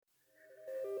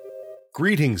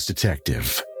Greetings,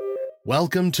 Detective.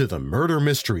 Welcome to the Murder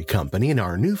Mystery Company and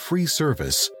our new free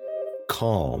service,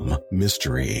 Calm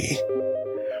Mystery.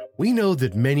 We know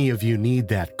that many of you need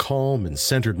that calm and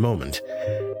centered moment,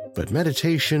 but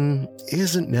meditation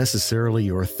isn't necessarily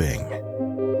your thing.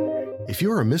 If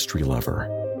you're a mystery lover,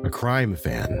 a crime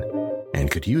fan, and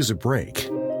could use a break,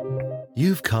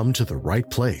 you've come to the right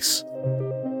place.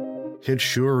 It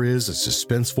sure is a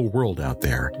suspenseful world out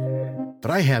there, but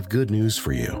I have good news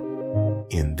for you.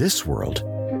 In this world,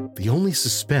 the only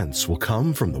suspense will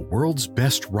come from the world's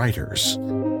best writers.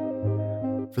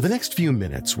 For the next few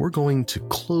minutes, we're going to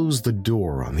close the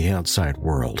door on the outside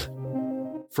world.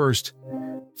 First,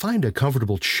 find a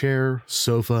comfortable chair,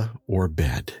 sofa, or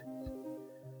bed.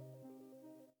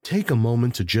 Take a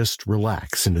moment to just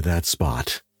relax into that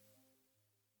spot.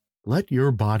 Let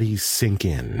your body sink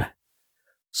in,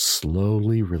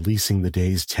 slowly releasing the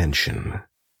day's tension.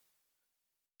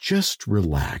 Just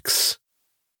relax.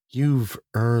 You've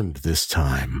earned this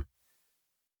time.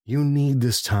 You need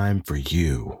this time for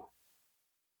you.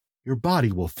 Your body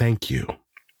will thank you.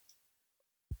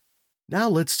 Now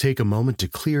let's take a moment to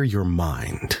clear your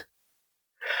mind.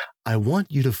 I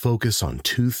want you to focus on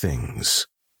two things: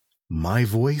 my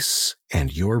voice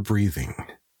and your breathing.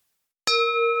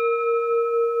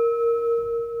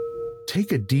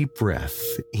 Take a deep breath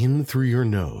in through your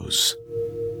nose.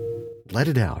 Let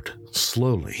it out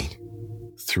slowly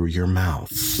through your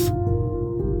mouth.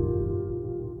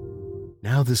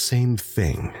 Now the same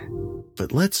thing,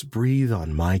 but let's breathe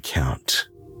on my count.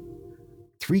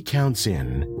 3 counts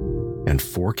in and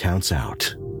 4 counts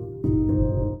out.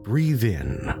 Breathe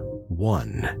in.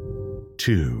 1,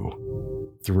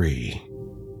 2, 3.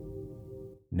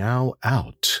 Now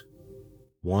out.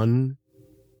 1,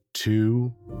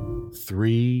 2,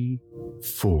 3,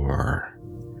 4.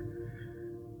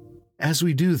 As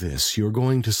we do this, you're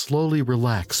going to slowly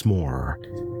relax more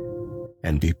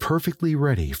and be perfectly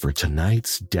ready for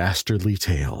tonight's dastardly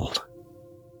tale.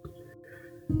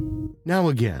 Now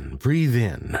again, breathe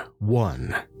in.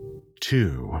 1,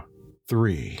 2,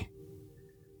 3.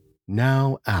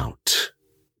 Now out.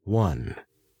 1,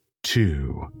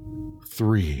 2,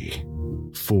 3,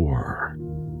 4.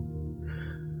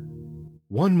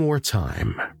 One more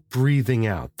time, breathing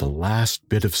out the last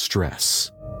bit of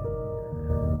stress.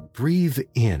 Breathe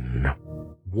in.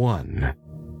 1,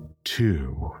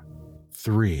 2,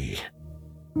 3.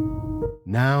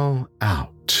 Now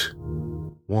out.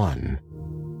 1,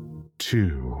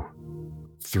 2,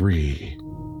 3,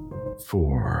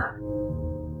 4.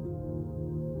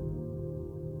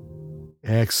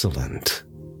 Excellent.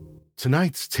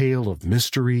 Tonight's tale of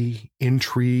mystery,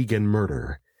 intrigue, and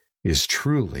murder is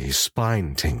truly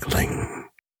spine-tingling.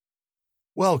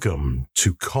 Welcome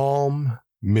to Calm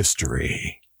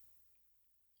Mystery.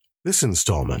 This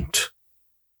installment,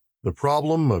 The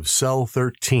Problem of Cell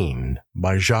 13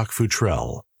 by Jacques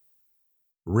Futrelle.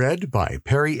 Read by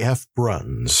Perry F.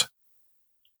 Bruns.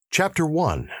 Chapter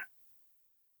 1.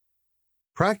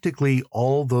 Practically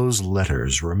all those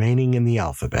letters remaining in the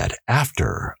alphabet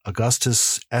after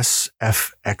Augustus S.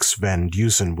 F. X. Van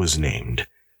Dusen was named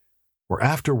were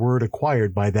afterward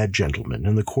acquired by that gentleman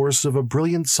in the course of a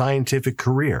brilliant scientific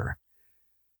career,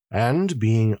 and,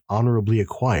 being honorably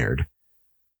acquired,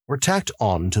 were tacked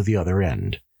on to the other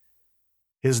end.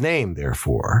 His name,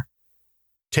 therefore,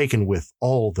 taken with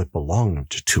all that belonged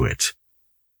to it,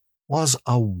 was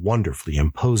a wonderfully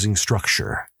imposing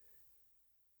structure.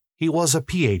 He was a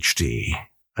Ph.D.,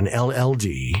 an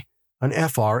LL.D., an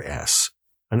F.R.S.,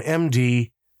 an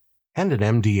M.D., and an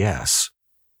M.D.S.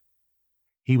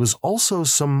 He was also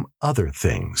some other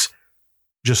things,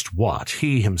 just what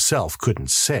he himself couldn't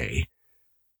say,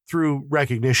 through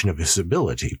recognition of his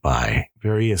ability by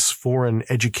various foreign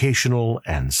educational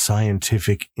and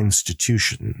scientific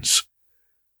institutions.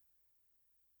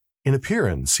 In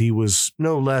appearance, he was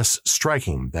no less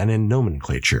striking than in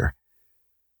nomenclature.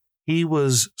 He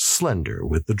was slender,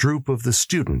 with the droop of the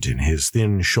student in his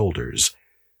thin shoulders,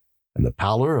 and the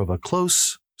pallor of a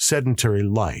close, sedentary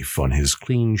life on his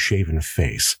clean-shaven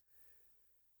face.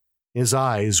 His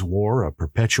eyes wore a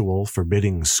perpetual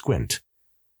forbidding squint,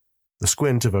 the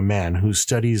squint of a man who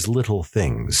studies little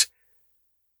things,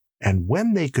 and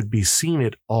when they could be seen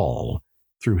at all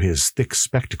through his thick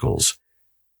spectacles,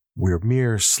 were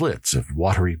mere slits of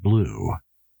watery blue.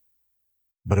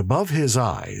 But above his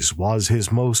eyes was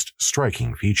his most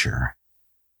striking feature.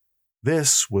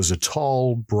 This was a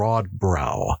tall, broad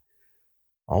brow,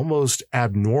 almost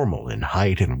abnormal in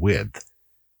height and width,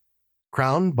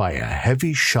 crowned by a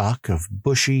heavy shock of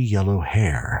bushy yellow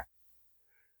hair.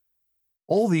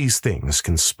 All these things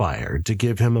conspired to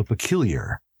give him a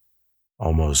peculiar,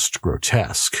 almost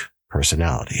grotesque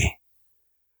personality.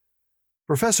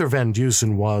 Professor Van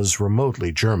Dusen was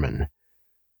remotely German.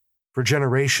 For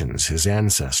generations, his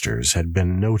ancestors had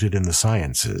been noted in the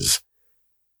sciences.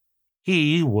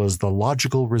 He was the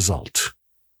logical result,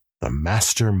 the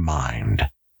master mind.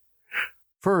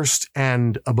 First,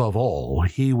 and above all,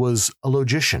 he was a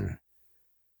logician.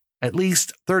 At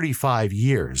least 35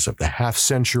 years of the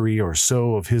half-century or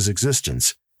so of his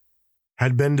existence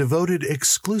had been devoted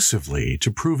exclusively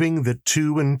to proving that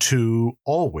 2 and 2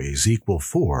 always equal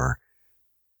 4,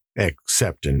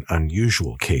 except in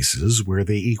unusual cases where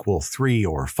they equal 3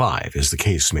 or 5, as the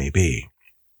case may be.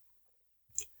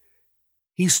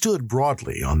 He stood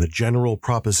broadly on the general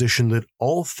proposition that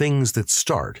all things that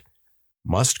start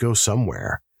must go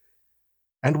somewhere,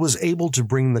 and was able to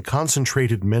bring the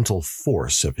concentrated mental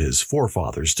force of his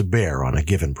forefathers to bear on a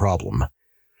given problem.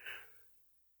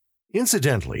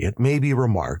 Incidentally, it may be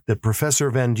remarked that Professor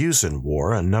Van Dusen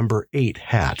wore a number 8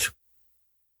 hat.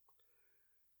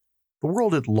 The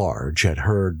world at large had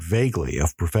heard vaguely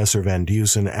of Professor Van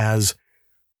Dusen as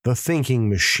the thinking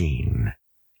machine.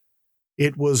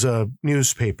 It was a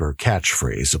newspaper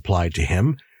catchphrase applied to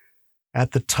him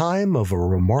at the time of a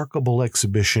remarkable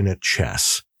exhibition at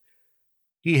chess.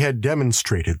 He had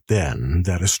demonstrated then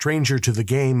that a stranger to the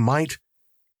game might,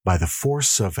 by the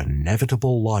force of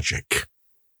inevitable logic,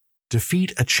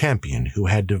 defeat a champion who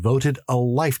had devoted a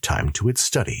lifetime to its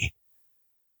study.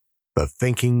 The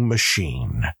thinking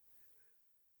machine.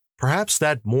 Perhaps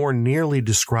that more nearly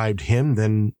described him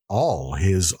than all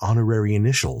his honorary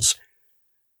initials,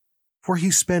 for he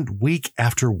spent week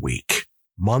after week,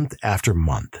 month after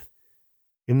month,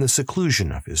 in the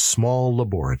seclusion of his small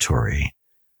laboratory,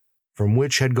 from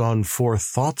which had gone forth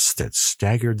thoughts that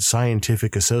staggered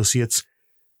scientific associates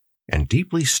and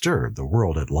deeply stirred the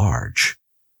world at large.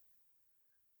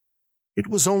 It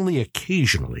was only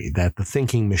occasionally that the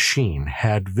thinking machine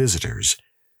had visitors,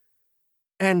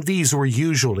 and these were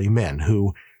usually men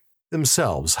who,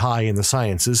 themselves high in the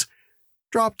sciences,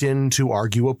 dropped in to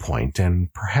argue a point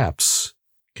and perhaps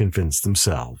convince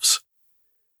themselves.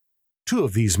 2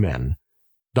 of these men,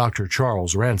 Dr.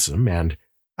 Charles Ransom and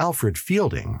Alfred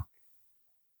Fielding,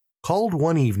 called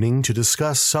one evening to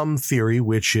discuss some theory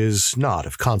which is not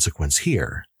of consequence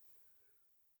here.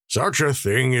 "Such a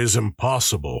thing is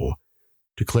impossible,"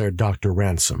 declared Dr.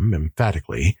 Ransom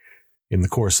emphatically in the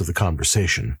course of the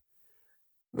conversation.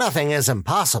 "Nothing is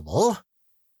impossible,"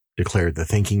 declared the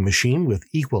thinking machine with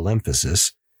equal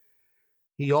emphasis.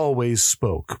 He always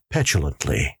spoke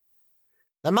petulantly.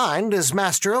 "The mind is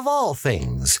master of all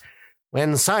things.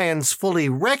 When science fully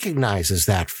recognizes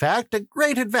that fact, a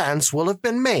great advance will have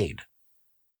been made."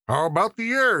 "How about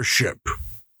the airship?"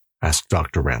 asked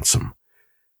Dr. Ransom.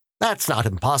 "That's not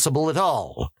impossible at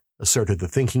all," asserted the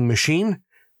thinking machine.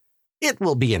 "It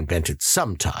will be invented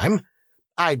sometime.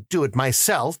 I'd do it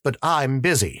myself, but I'm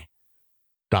busy."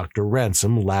 Dr.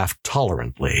 Ransom laughed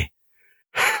tolerantly.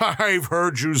 "I've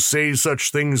heard you say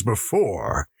such things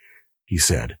before," he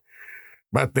said,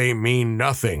 "but they mean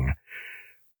nothing.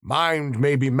 Mind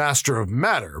may be master of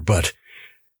matter, but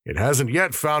it hasn't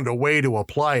yet found a way to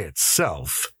apply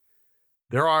itself.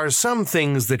 There are some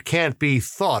things that can't be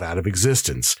thought out of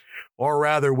existence, or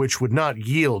rather which would not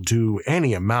yield to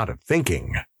any amount of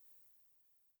thinking."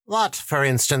 "What, for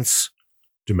instance?"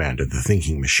 demanded the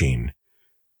thinking machine.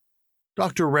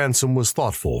 Dr. Ransom was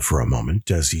thoughtful for a moment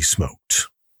as he smoked.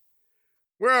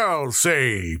 "Well,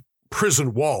 say,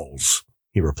 prison walls,"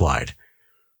 he replied.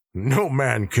 "No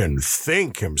man can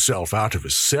think himself out of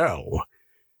a cell.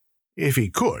 If he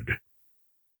could,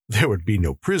 there would be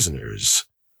no prisoners."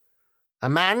 "A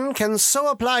man can so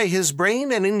apply his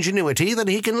brain and ingenuity that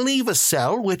he can leave a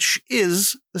cell, which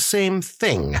is the same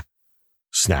thing,"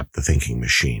 snapped the thinking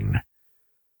machine.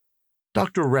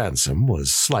 Dr. Ransom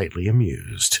was slightly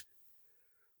amused.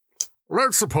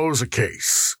 "Let's suppose a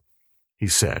case," he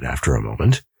said after a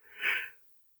moment.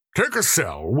 "Take a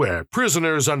cell where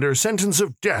prisoners under sentence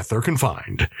of death are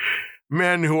confined.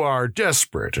 Men who are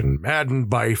desperate and maddened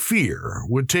by fear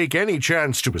would take any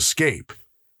chance to escape.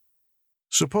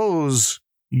 Suppose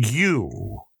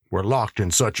you were locked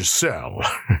in such a cell.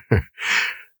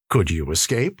 Could you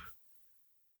escape?"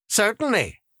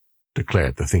 "Certainly,"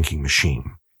 declared the thinking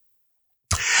machine.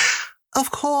 "Of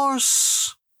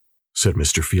course," said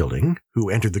Mr. Fielding, who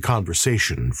entered the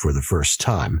conversation for the first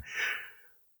time.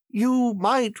 "You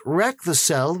might wreck the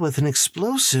cell with an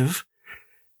explosive,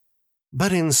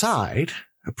 but inside,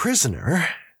 a prisoner,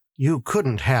 you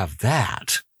couldn't have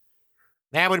that."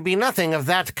 "There would be nothing of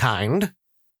that kind,"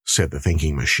 said the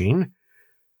thinking machine.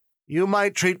 "You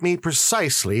might treat me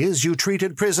precisely as you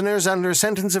treated prisoners under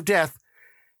sentence of death,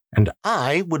 and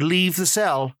I would leave the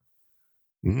cell."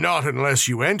 "Not unless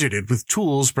you entered it with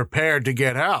tools prepared to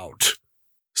get out,"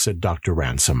 said Dr.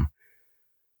 Ransom.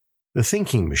 The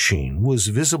thinking machine was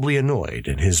visibly annoyed,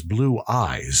 and his blue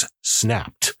eyes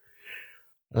snapped.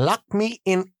 Lock me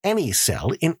in any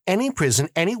cell, in any prison,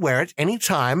 anywhere, at any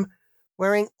time,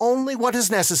 wearing only what is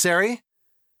necessary,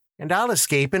 and I'll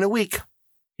escape in a week,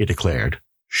 he declared,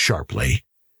 sharply.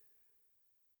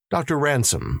 Dr.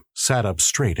 Ransom sat up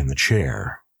straight in the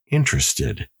chair,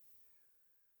 interested.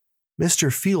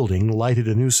 Mr. Fielding lighted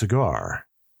a new cigar.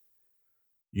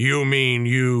 You mean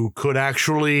you could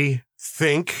actually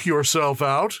think yourself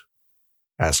out?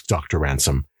 Asked Dr.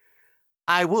 Ransom.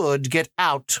 I would get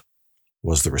out,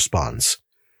 was the response.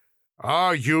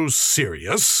 Are you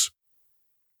serious?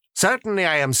 Certainly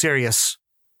I am serious.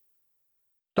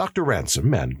 Dr.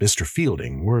 Ransom and Mr.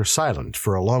 Fielding were silent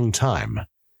for a long time.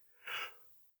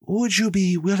 Would you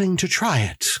be willing to try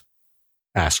it?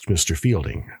 Asked Mr.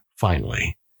 Fielding,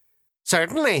 finally.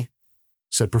 Certainly,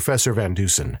 said Professor Van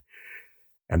Dusen,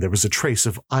 and there was a trace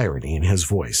of irony in his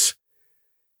voice.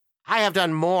 I have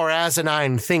done more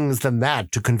asinine things than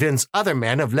that to convince other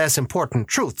men of less important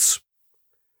truths.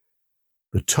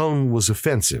 The tone was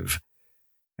offensive,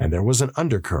 and there was an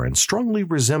undercurrent strongly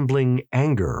resembling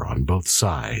anger on both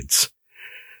sides.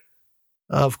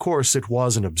 Of course, it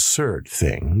was an absurd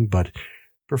thing, but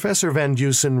Professor Van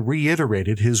Dusen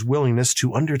reiterated his willingness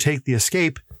to undertake the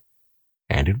escape,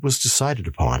 and it was decided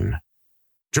upon.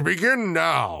 To begin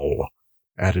now,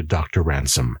 added Dr.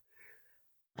 Ransom.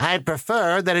 I'd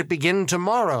prefer that it begin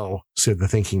tomorrow, said the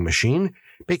thinking machine,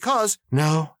 because—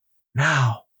 No,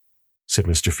 now, said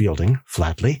Mr. Fielding,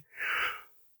 flatly.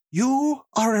 You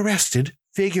are arrested,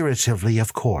 figuratively,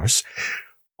 of course,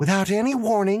 without any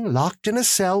warning, locked in a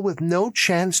cell with no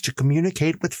chance to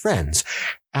communicate with friends,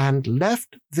 and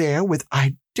left there with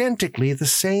identically the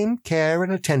same care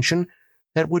and attention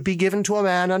that would be given to a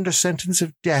man under sentence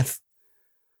of death.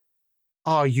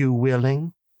 Are you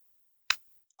willing?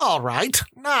 All right,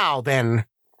 now then,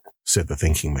 said the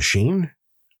thinking machine,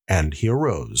 and he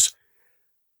arose.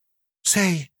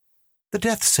 Say, the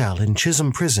death cell in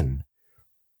Chisholm Prison.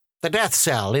 The death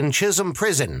cell in Chisholm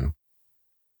Prison.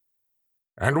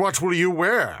 And what will you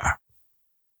wear?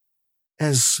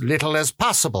 As little as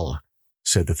possible,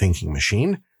 said the thinking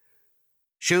machine.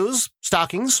 Shoes,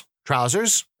 stockings,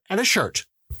 trousers, and a shirt.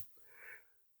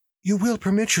 You will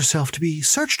permit yourself to be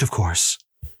searched, of course.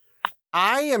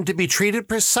 I am to be treated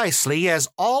precisely as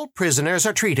all prisoners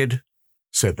are treated,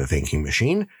 said the thinking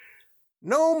machine.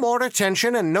 No more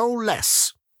attention and no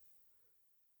less.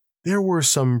 There were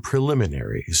some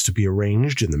preliminaries to be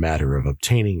arranged in the matter of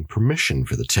obtaining permission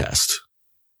for the test.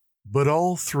 But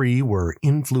all three were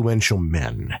influential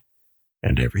men,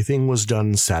 and everything was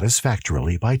done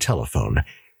satisfactorily by telephone,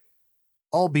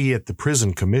 albeit the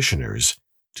prison commissioners,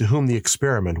 to whom the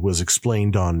experiment was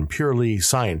explained on purely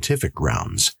scientific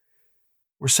grounds,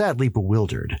 were sadly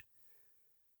bewildered.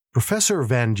 Professor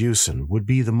Van Dusen would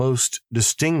be the most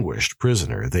distinguished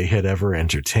prisoner they had ever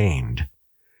entertained.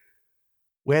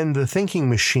 When the thinking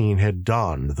machine had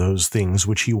donned those things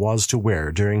which he was to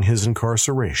wear during his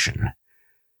incarceration,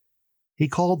 he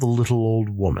called the little old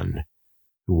woman,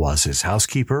 who was his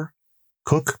housekeeper,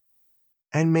 cook,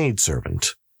 and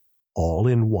maidservant, all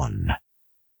in one.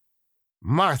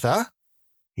 Martha,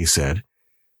 he said,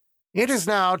 it is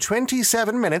now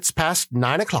 27 minutes past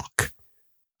 9 o'clock.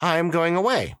 I am going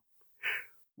away.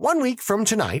 1 week from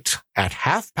tonight, at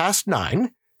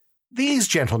 9:30, these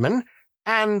gentlemen,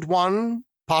 and one,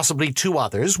 possibly two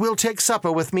others, will take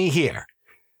supper with me here.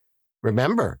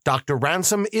 Remember, Dr.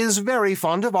 Ransom is very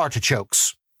fond of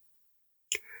artichokes.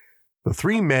 The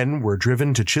three men were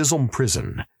driven to Chisholm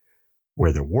Prison,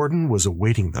 where the warden was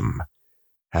awaiting them,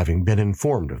 having been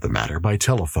informed of the matter by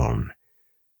telephone.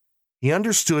 He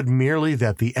understood merely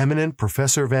that the eminent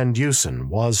Professor Van Dusen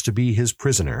was to be his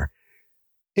prisoner,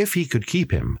 if he could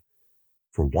keep him,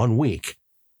 for 1 week.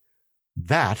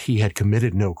 That he had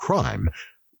committed no crime,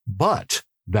 but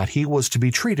that he was to be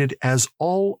treated as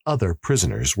all other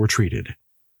prisoners were treated.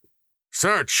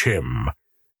 Search him,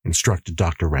 instructed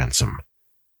Dr. Ransom.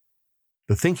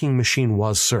 The thinking machine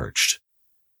was searched.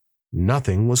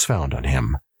 Nothing was found on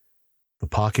him. The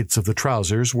pockets of the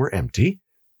trousers were empty.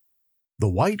 The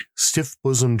white,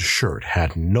 stiff-bosomed shirt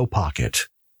had no pocket.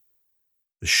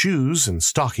 The shoes and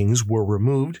stockings were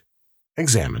removed,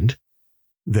 examined,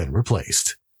 then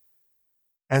replaced.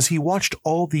 As he watched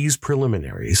all these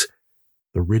preliminaries,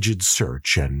 the rigid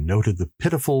search, and noted the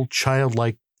pitiful,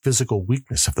 childlike physical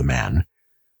weakness of the man,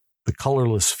 the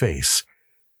colorless face,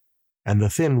 and the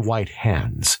thin white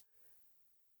hands,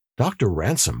 Dr.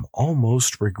 Ransom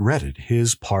almost regretted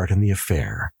his part in the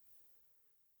affair.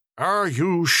 Are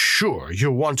you sure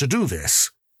you want to do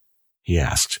this? He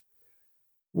asked.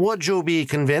 Would you be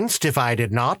convinced if I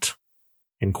did not?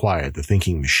 Inquired the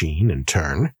thinking machine in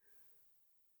turn.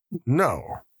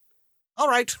 No. All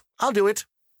right, I'll do it.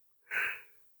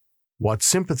 What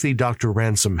sympathy Dr.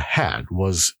 Ransom had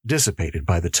was dissipated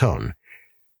by the tone.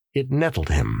 It nettled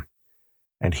him,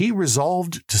 and he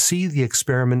resolved to see the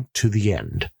experiment to the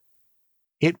end.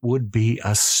 It would be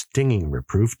a stinging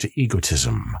reproof to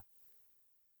egotism.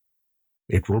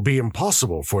 It will be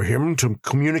impossible for him to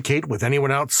communicate with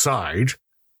anyone outside?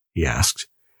 He asked.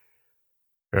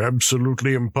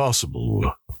 Absolutely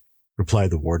impossible,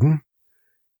 replied the warden.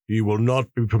 He will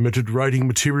not be permitted writing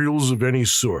materials of any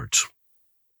sort.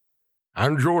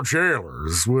 And your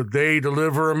jailers, would they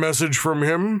deliver a message from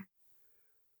him?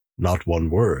 Not one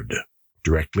word,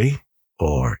 directly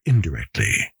or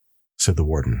indirectly, said the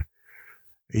warden.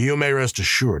 You may rest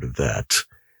assured of that.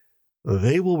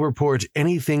 They will report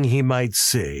anything he might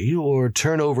say or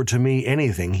turn over to me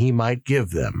anything he might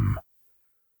give them.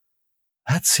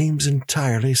 That seems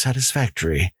entirely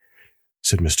satisfactory,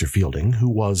 said Mr. Fielding, who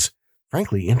was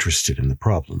frankly interested in the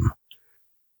problem.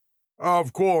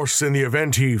 Of course, in the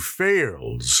event he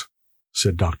fails,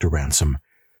 said Dr. Ransom,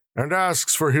 and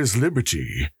asks for his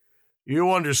liberty,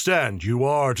 you understand you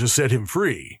are to set him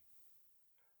free.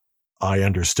 I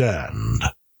understand,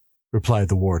 replied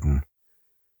the warden.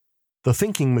 The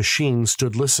thinking machine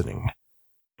stood listening,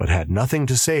 but had nothing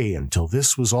to say until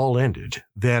this was all ended.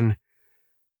 Then,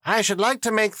 I should like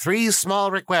to make 3 small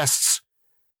requests.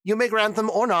 You may grant them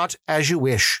or not, as you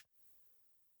wish.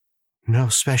 No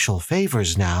special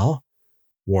favors now,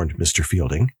 warned Mr.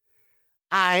 Fielding.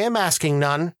 I am asking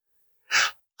none.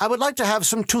 I would like to have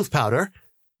some tooth powder.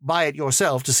 Buy it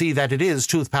yourself to see that it is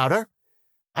tooth powder.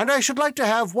 And I should like to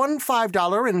have 1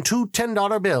 $5 and 2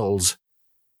 $10 bills.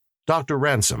 Dr.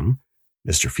 Ransom,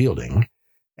 Mr. Fielding,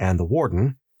 and the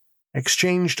warden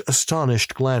exchanged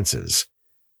astonished glances.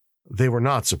 They were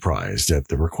not surprised at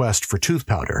the request for tooth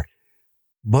powder,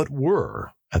 but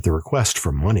were at the request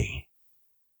for money.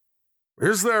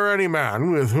 Is there any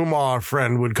man with whom our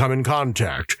friend would come in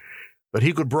contact that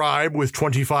he could bribe with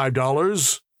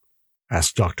 $25?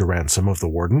 Asked Dr. Ransom of the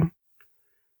warden.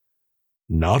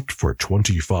 Not for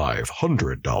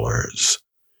 $2,500,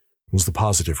 was the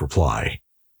positive reply.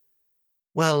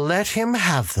 Well, let him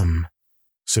have them,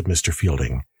 said Mr.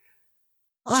 Fielding.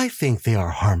 I think they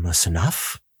are harmless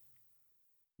enough.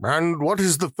 And what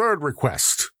is the third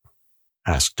request?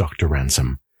 Asked Dr.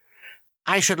 Ransom.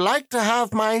 I should like to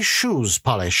have my shoes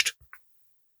polished.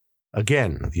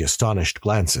 Again, the astonished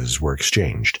glances were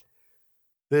exchanged.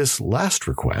 This last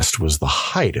request was the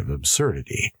height of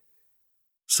absurdity,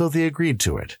 so they agreed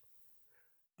to it.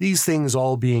 These things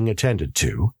all being attended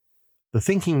to, the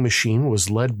thinking machine was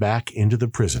led back into the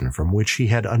prison from which he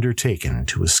had undertaken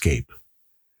to escape.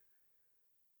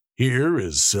 Here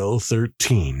is cell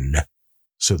 13,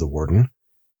 said the warden,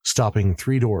 stopping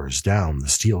 3 doors down the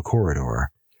steel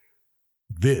corridor.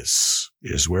 This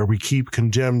is where we keep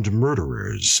condemned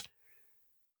murderers.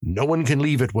 No one can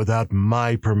leave it without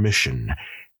my permission,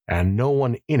 and no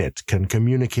one in it can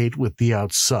communicate with the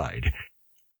outside.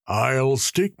 I'll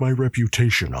stake my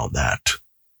reputation on that.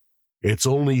 It's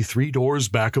only 3 doors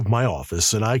back of my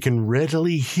office, and I can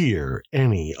readily hear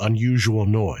any unusual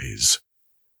noise.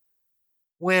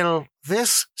 Will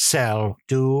this cell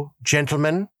do,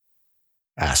 gentlemen?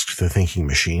 Asked the thinking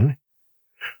machine.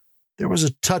 There was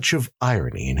a touch of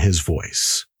irony in his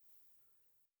voice.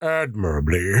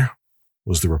 Admirably,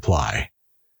 was the reply.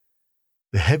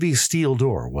 The heavy steel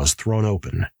door was thrown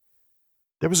open.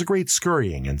 There was a great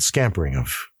scurrying and scampering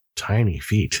of tiny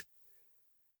feet,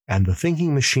 and the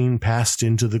thinking machine passed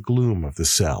into the gloom of the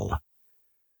cell.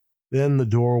 Then the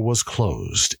door was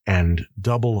closed and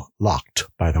double-locked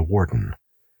by the warden.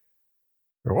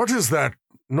 What is that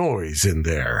noise in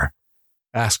there?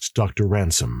 Asked Dr.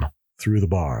 Ransom through the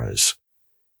bars.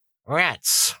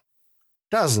 Rats.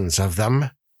 Dozens of them,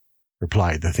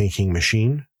 replied the thinking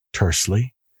machine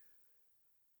tersely.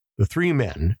 The 3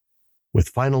 men, with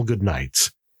final good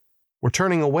nights, were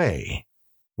turning away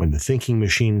when the thinking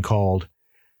machine called,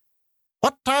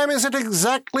 What time is it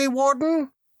exactly,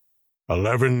 warden?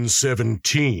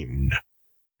 11:17,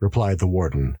 replied the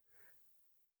warden.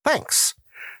 Thanks.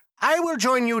 I will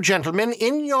join you gentlemen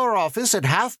in your office at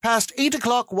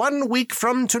 8:30 1 week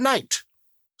from tonight,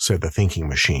 said the thinking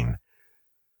machine.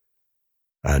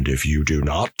 And if you do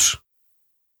not?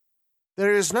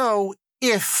 There is no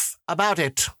if about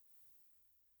it.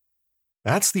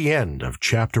 That's the end of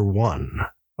Chapter 1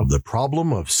 of The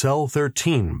Problem of Cell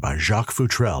 13 by Jacques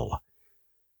Futrelle.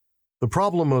 The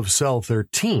Problem of Cell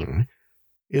 13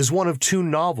 is one of 2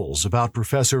 novels about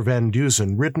Professor Van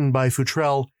Dusen written by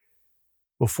Futrelle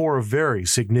before a very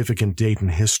significant date in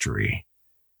history.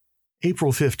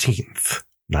 April 15th,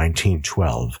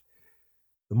 1912.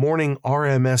 The morning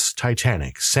RMS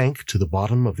Titanic sank to the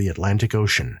bottom of the Atlantic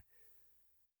Ocean,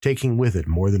 taking with it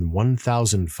more than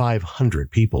 1,500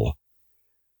 people,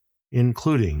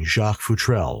 including Jacques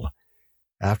Futrelle,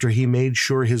 after he made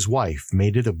sure his wife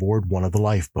made it aboard one of the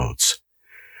lifeboats.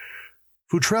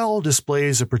 Futrelle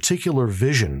displays a particular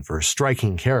vision for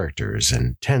striking characters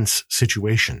and tense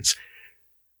situations,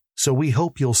 so we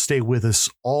hope you'll stay with us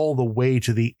all the way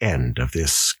to the end of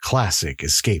this classic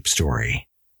escape story.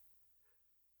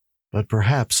 But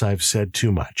perhaps I've said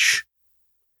too much.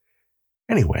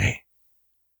 Anyway,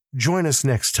 join us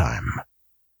next time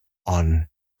on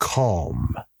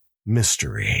Calm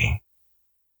Mystery.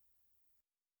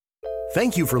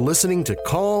 Thank you for listening to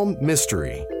Calm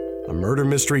Mystery, a Murder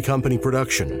Mystery Company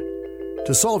production.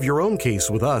 To solve your own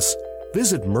case with us,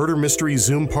 visit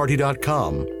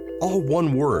murdermysteryzoomparty.com, all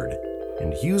one word,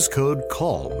 and use code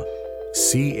CALM,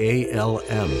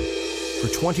 C-A-L-M, for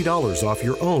 $20 off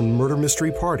your own murder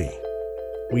mystery party.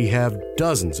 We have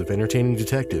dozens of entertaining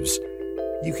detectives.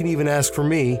 You can even ask for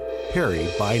me, Perry,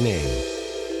 by name.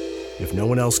 If no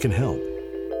one else can help,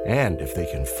 and if they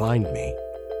can find me,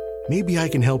 maybe I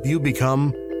can help you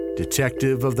become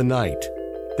Detective of the Night.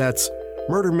 That's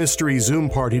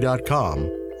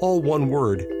murdermysteryzoomparty.com, all one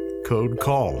word, code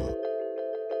CALM.